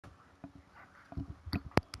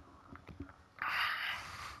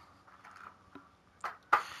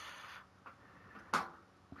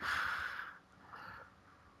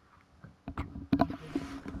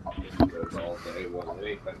day was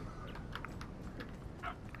anything.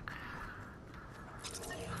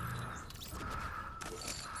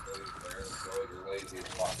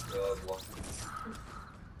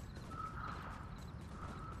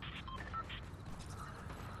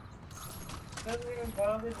 Doesn't even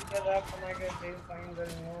bother to get up when I go do things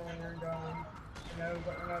anymore when you're gone. You know,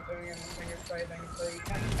 but we're not doing anything exciting, so you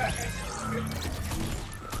can't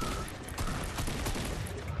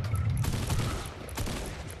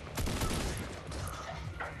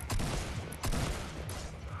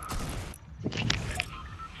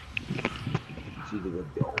She's a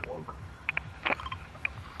good dog.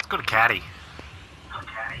 Let's go to Caddy.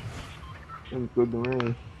 Seems good to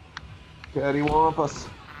me. Caddy Wampus.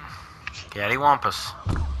 Caddy Wampus.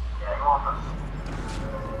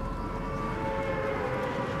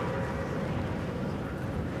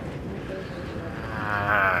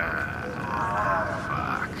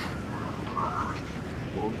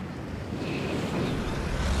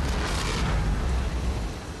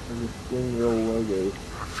 There's a spring roll logo. I'm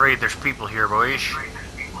afraid there's people here, boys.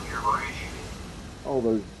 Oh,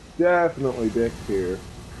 there's definitely dicks here.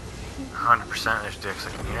 100% there's dicks,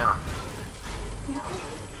 I can hear them.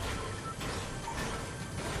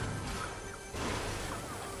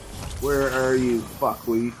 Where are you,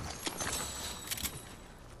 fuckweed?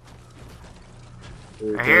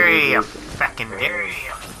 I hear you, fucking dick.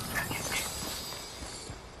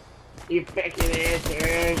 You fucking ass.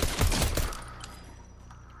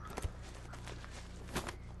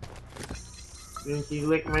 Didn't you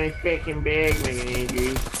lick my fucking bag, nigga,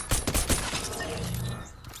 Andrew?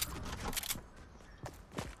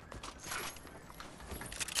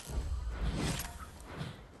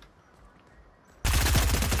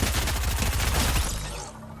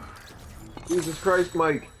 Jesus Christ,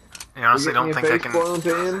 Mike. You honestly don't think I can.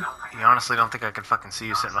 Pan? You honestly don't think I can fucking see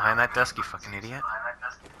you sitting behind that desk, you fucking idiot?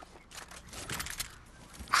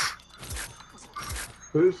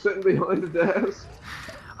 Who's sitting behind the desk?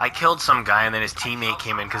 I killed some guy and then his teammate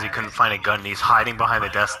came in because he couldn't find a gun and he's hiding behind the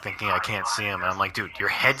desk thinking I can't see him. And I'm like, dude, your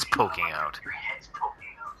head's poking out.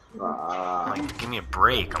 I'm like, give me a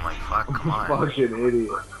break. I'm like, fuck, come on. Fucking idiot.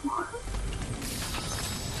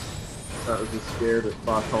 That was just scared at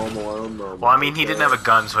fuck Home Alone though. Well, I mean, he didn't have a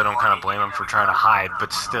gun, so I don't kind of blame him for trying to hide,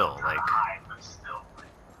 but still, like,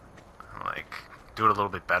 do it a little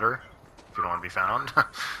bit better if you don't want to be found.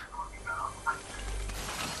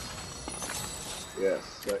 Yes,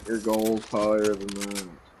 set your goals higher than that.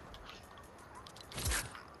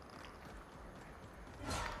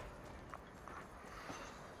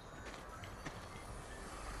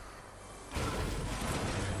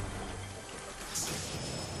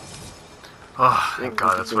 Oh, thank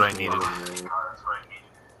God, that's what I needed.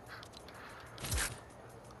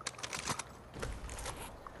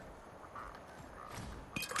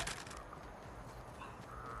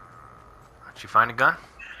 Did you find a gun?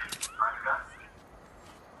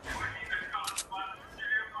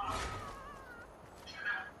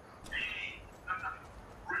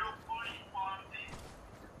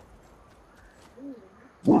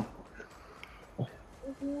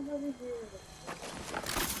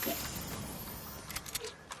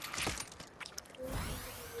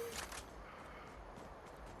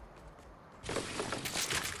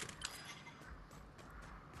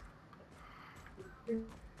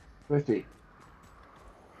 Swifty.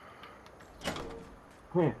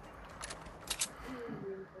 Come here.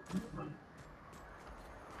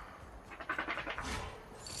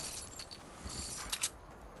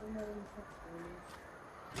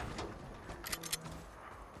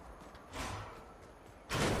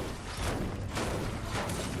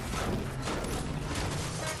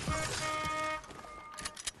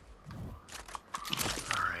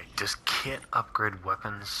 Alright, does kit upgrade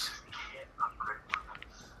weapons?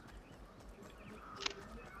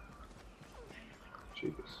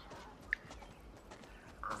 Jesus.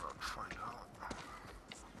 I'm about to find out.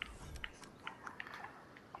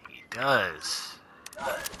 He does.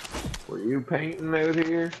 Were you painting out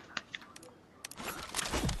here?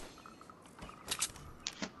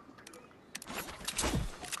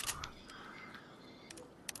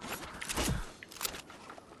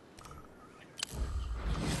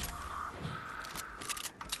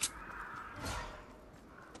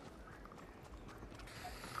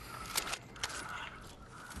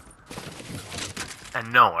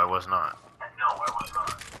 And no, I was not.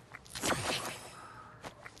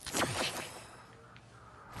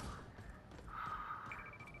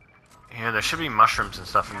 Yeah, there should be mushrooms and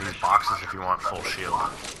stuff in these boxes if you want full shield.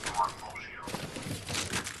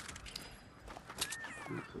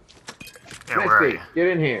 Yeah, where are you? Get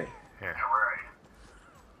in here. Here.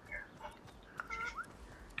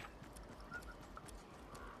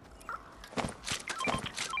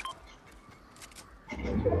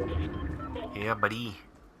 Yeah, buddy.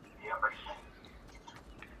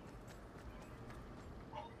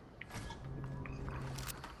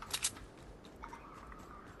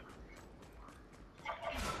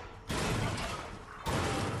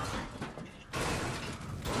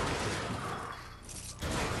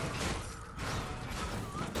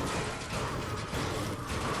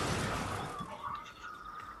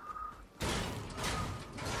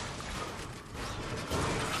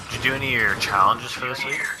 Did you do any of your challenges for this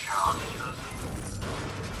week?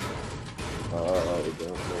 I don't know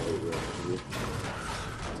what you're actually.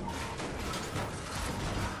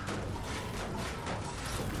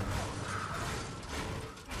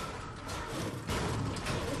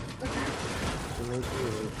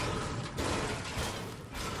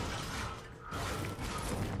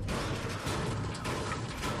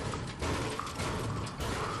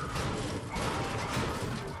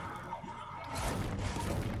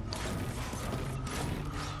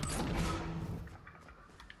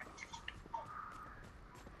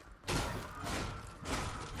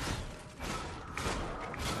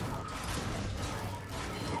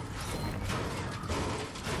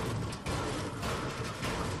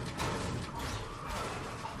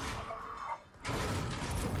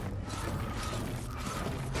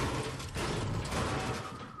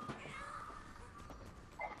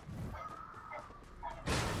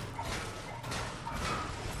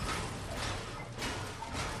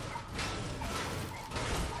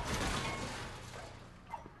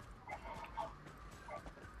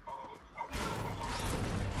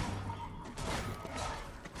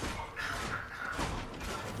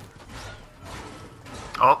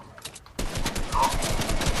 Oh.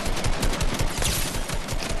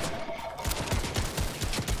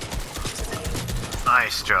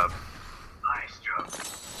 Nice job.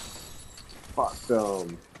 Fuck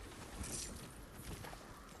them.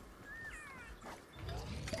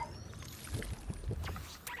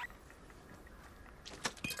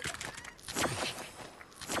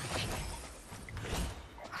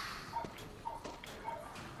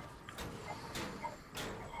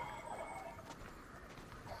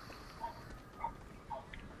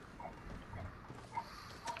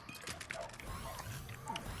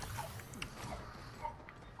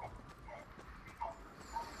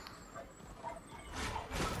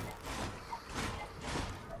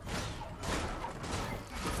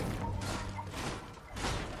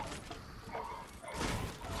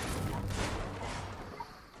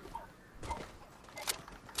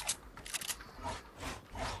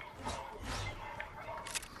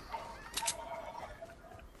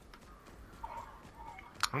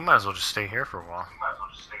 We might as well just stay here for a while.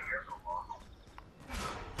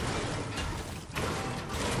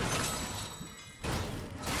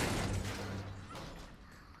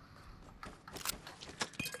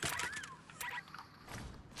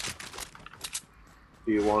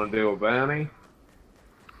 Do you want to do a bounty?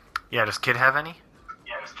 Yeah, does Kid have any?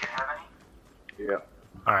 Yeah.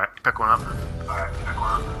 Alright, pick one up.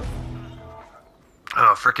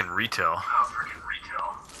 Oh, frickin' retail.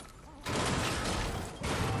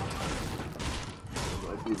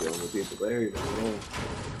 Might be the only people there, you don't know.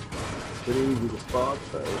 Pretty easy to spot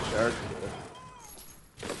though, sharks there.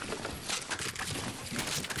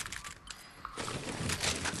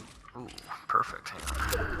 Ooh, perfect. Hang on.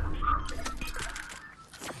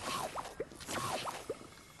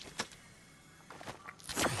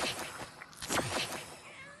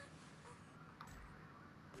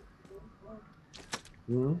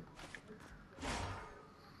 Hmm?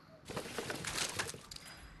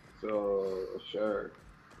 So, a shark.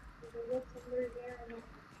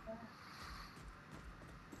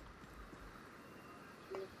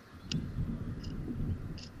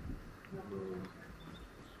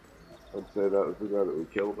 I'd say that was the guy that we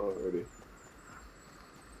killed already.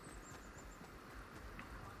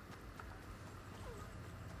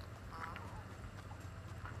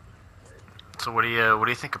 So what do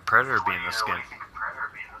you think of Predator being the skin?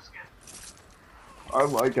 I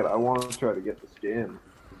like it. I want to try to get the skin.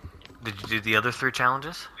 Did you do the other 3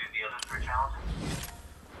 challenges?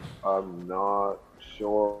 I'm not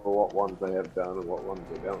sure what ones I have done and what ones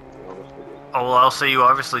I don't, to be honest with you. Oh well, I'll say you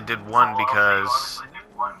obviously did one because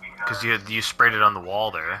you sprayed it on the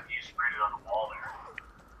wall there.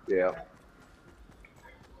 Yeah.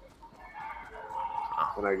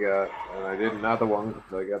 And I did another one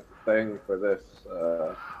because I got the thing for this,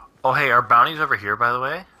 Oh hey, our bounty's over here by the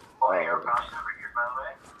way.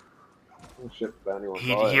 oh shit, if anyone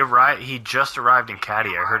He just arrived in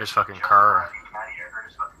Caddy. I heard his fucking car.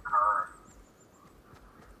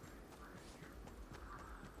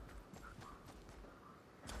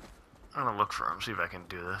 I'm gonna look for him, see if I can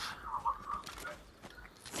do this.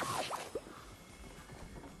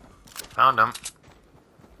 Found him.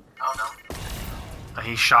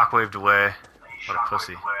 He shockwaved away. What a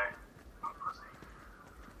pussy.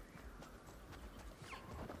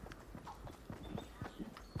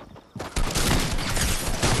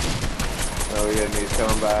 Oh yeah, and he's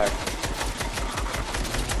coming back.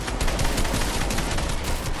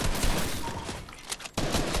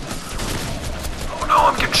 Oh no,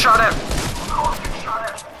 I'm getting shot at!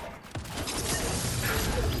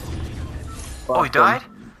 Oh, he died?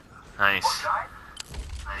 Nice.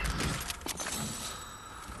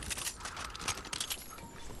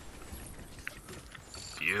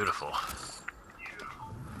 Beautiful.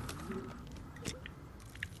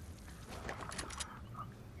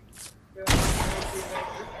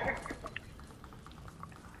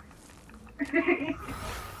 You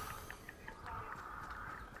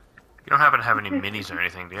don't happen to have any minis or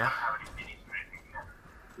anything, do you?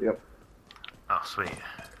 Yep. Oh, sweet.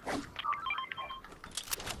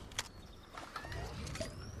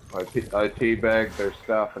 I teabagged their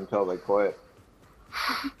stuff until they quit.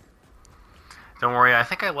 Don't worry, I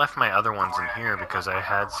think I left my other ones in here because I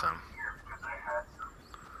had some.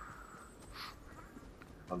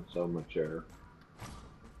 I'm so mature.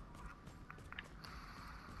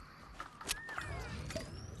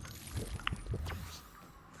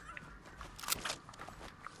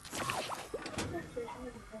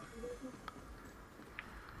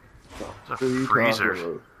 It's a freezer.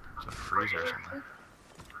 It's a freezer or something.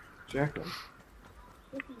 Check them.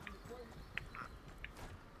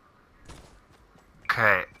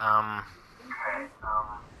 Okay,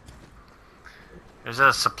 there's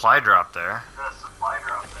a supply drop there.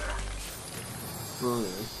 Oh,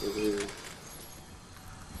 yes, it is.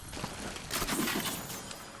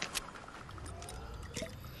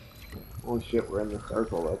 Oh shit, we're in the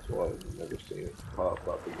circle, that's why I've never seen it pop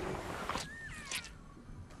up again.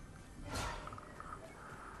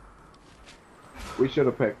 We should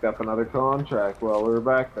have picked up another contract while we were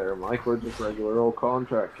back there, Mike. We're just regular old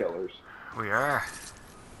contract killers. We are.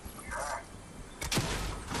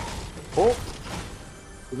 Oh!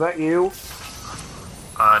 Is that you?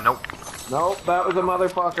 Nope. Nope, that was a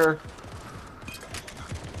motherfucker.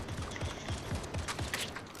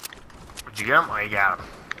 Did you get him? Oh, you got him.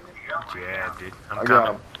 Yeah, dude. I'm I coming.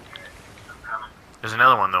 got him. There's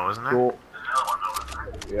another one though, isn't there? Cool.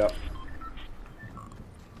 Yep.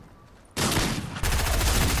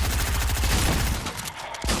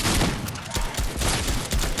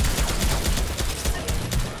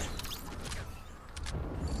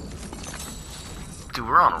 Dude,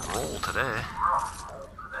 we're on a roll today.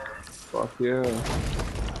 Fuck yeah.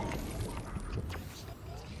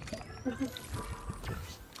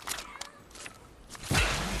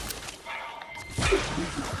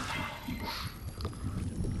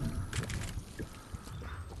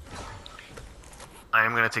 I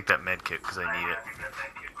am gonna take that med kit because I need it.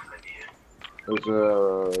 There's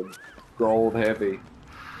a gold heavy.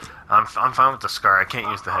 I'm fine with the scar. I can't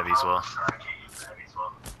use the heavy as well.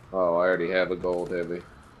 Oh, I already have a gold heavy.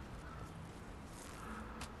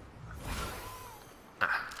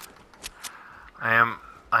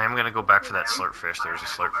 I am gonna go back for that slurp fish. There's a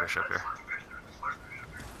slurp fish up here.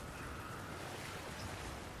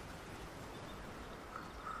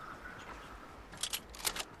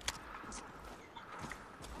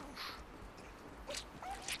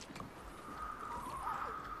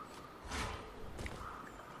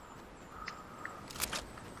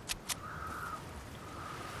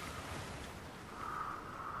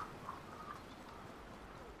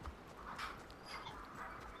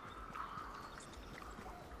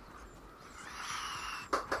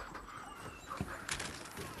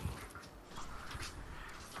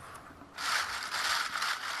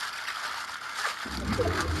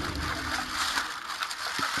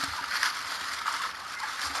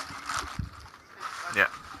 Yeah.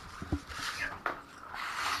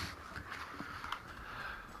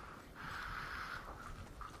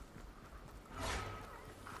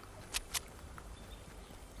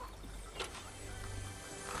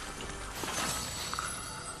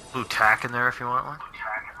 Blue tack in there if you want one.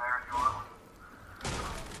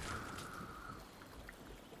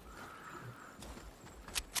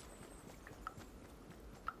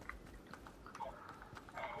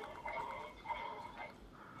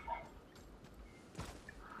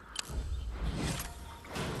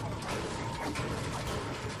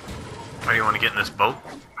 Why do you want to get in this boat?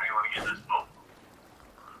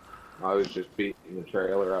 I was just beating the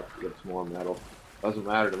trailer up to get some more metal. Doesn't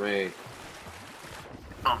matter to me.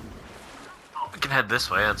 Oh. We can head this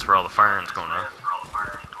way. That's where all the firing's going on.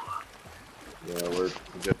 Yeah, we're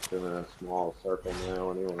just in a small circle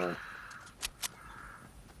now anyway.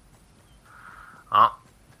 Oh,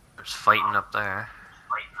 There's fighting up there.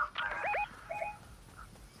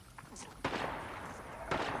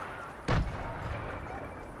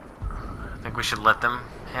 I think we should let them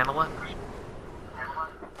handle it.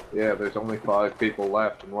 Yeah, there's only 5 people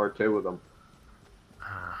left, and we're 2 of them.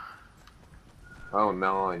 Oh,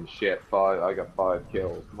 9. Shit, 5. I got 5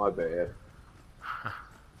 kills. My bad.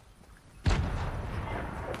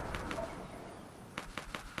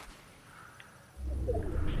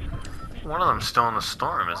 One of them's still in the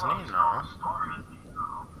storm, isn't he? No.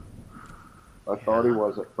 I thought he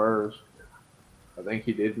was at first. I think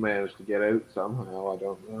he did manage to get out somehow. I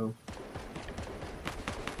don't know.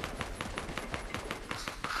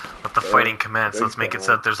 Let the fighting commence. Let's make it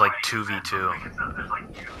so that there's like 2v2.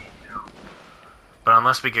 But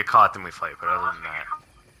unless we get caught, then we fight. But other than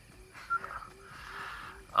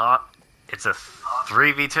that, it's a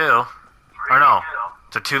 3v2. Or no,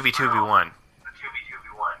 it's a 2v2v1.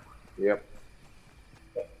 Yep.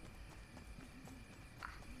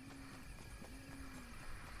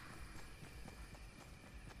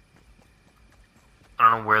 I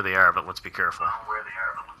don't know where they are, but let's be careful.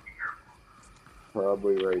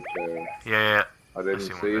 Probably right there. Yeah. I didn't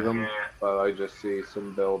see them, but I just see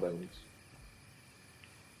some buildings.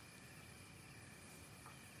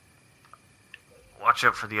 Watch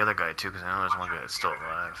out for the other guy too, because I know there's one guy that's still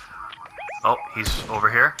alive. Oh, he's over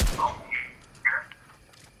here.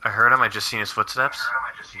 I heard him. I just seen his footsteps.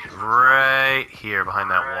 He's right here behind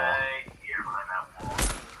that wall.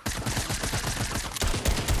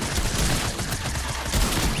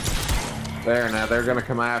 There, now they're gonna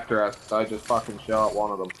come after us. I just fucking shot one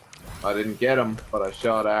of them. I didn't get him, but I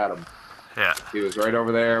shot at him. Yeah. He was right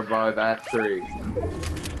over there by that tree.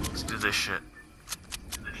 Let's do this shit.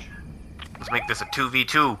 Let's make this a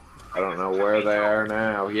 2v2. I don't know where they are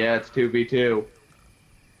now. Yeah, it's 2v2.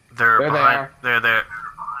 They're behind. There. They're there.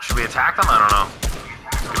 Should we attack them? I don't know.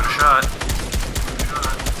 Give it a shot.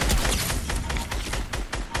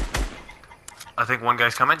 I think one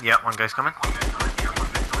guy's coming. Yeah, one guy's coming.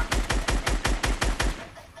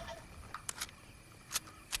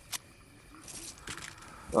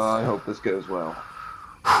 I hope this goes well.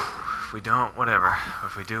 If we don't, whatever.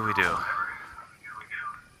 If we do, we do.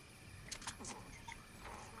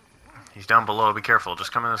 He's down below. Be careful.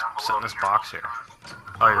 Just come in this, sit in this box here.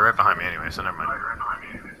 Oh, you're right behind me anyway, so never mind.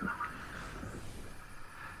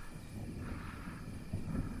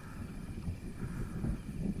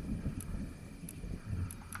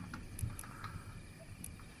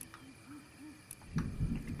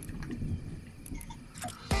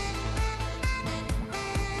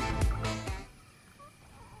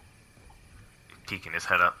 Peeking his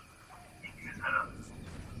head up.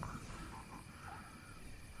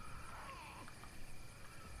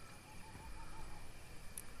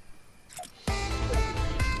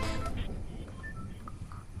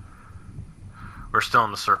 We're still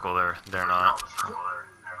in the circle there. They're not.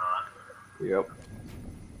 Yep.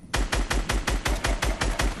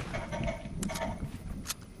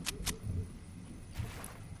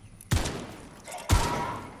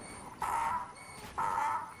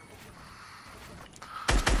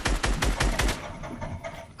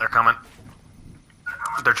 They're coming.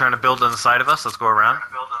 They're trying to build on the side of us. Let's go around.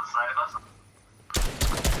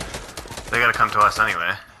 They gotta come to us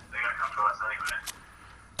anyway.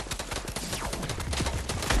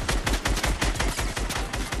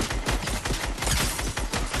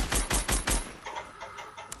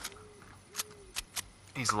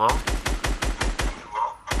 He's low.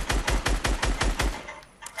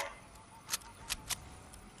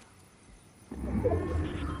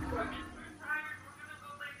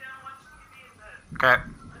 Okay.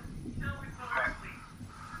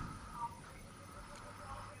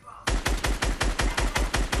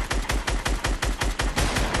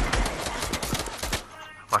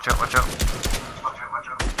 Watch out, watch out.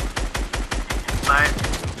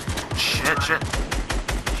 Hide. Shit.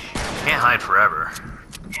 Can't hide forever.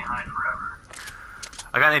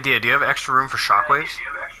 I got an idea. Do you have extra room for shockwaves?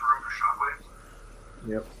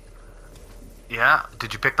 Yep. Yeah?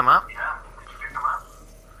 Did you pick them up?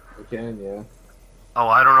 I can, yeah. Oh,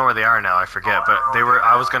 I don't know where they are now. I forget. But they were.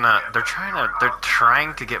 They're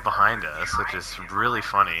trying to get behind us, which is really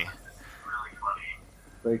funny.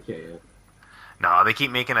 They can't. No, they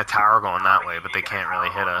keep making a tower going that way, but they can't really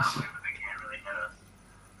hit us.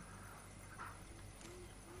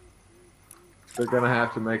 They're gonna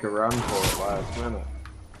have to make a run for it last minute.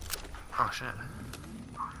 Oh shit.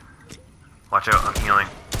 Watch out, I'm healing.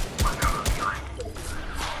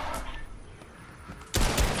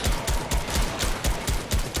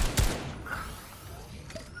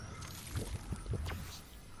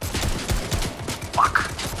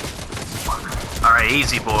 Fuck. Alright,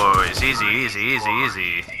 Easy, boys. Easy, easy, easy,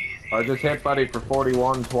 easy. I just hit Buddy for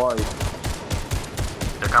 41 twice.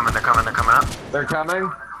 They're coming, they're coming, they're coming up. They're coming.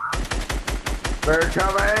 They're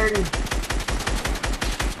coming.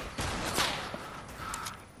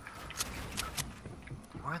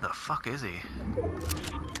 Where the fuck is he?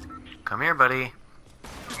 Come here, buddy.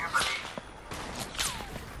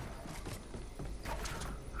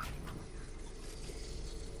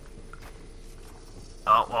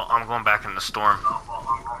 Oh, well, I'm going back in the storm.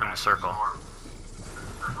 In the circle.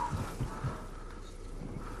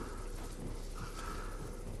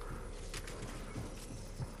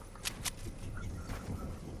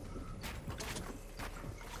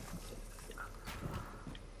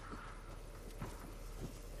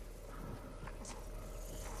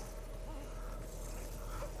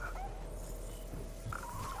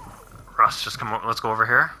 Russ, just come over. Let's go over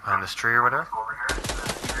here, behind this tree or whatever.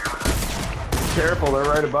 Careful, they're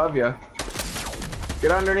right above you. Get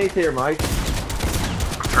underneath here, Mike.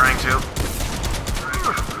 I'm trying to.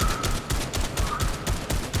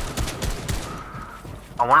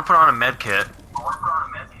 I want to put on a med kit,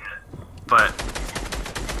 but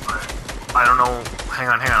I don't know. Hang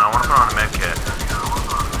on, hang on. I want to put on a med kit.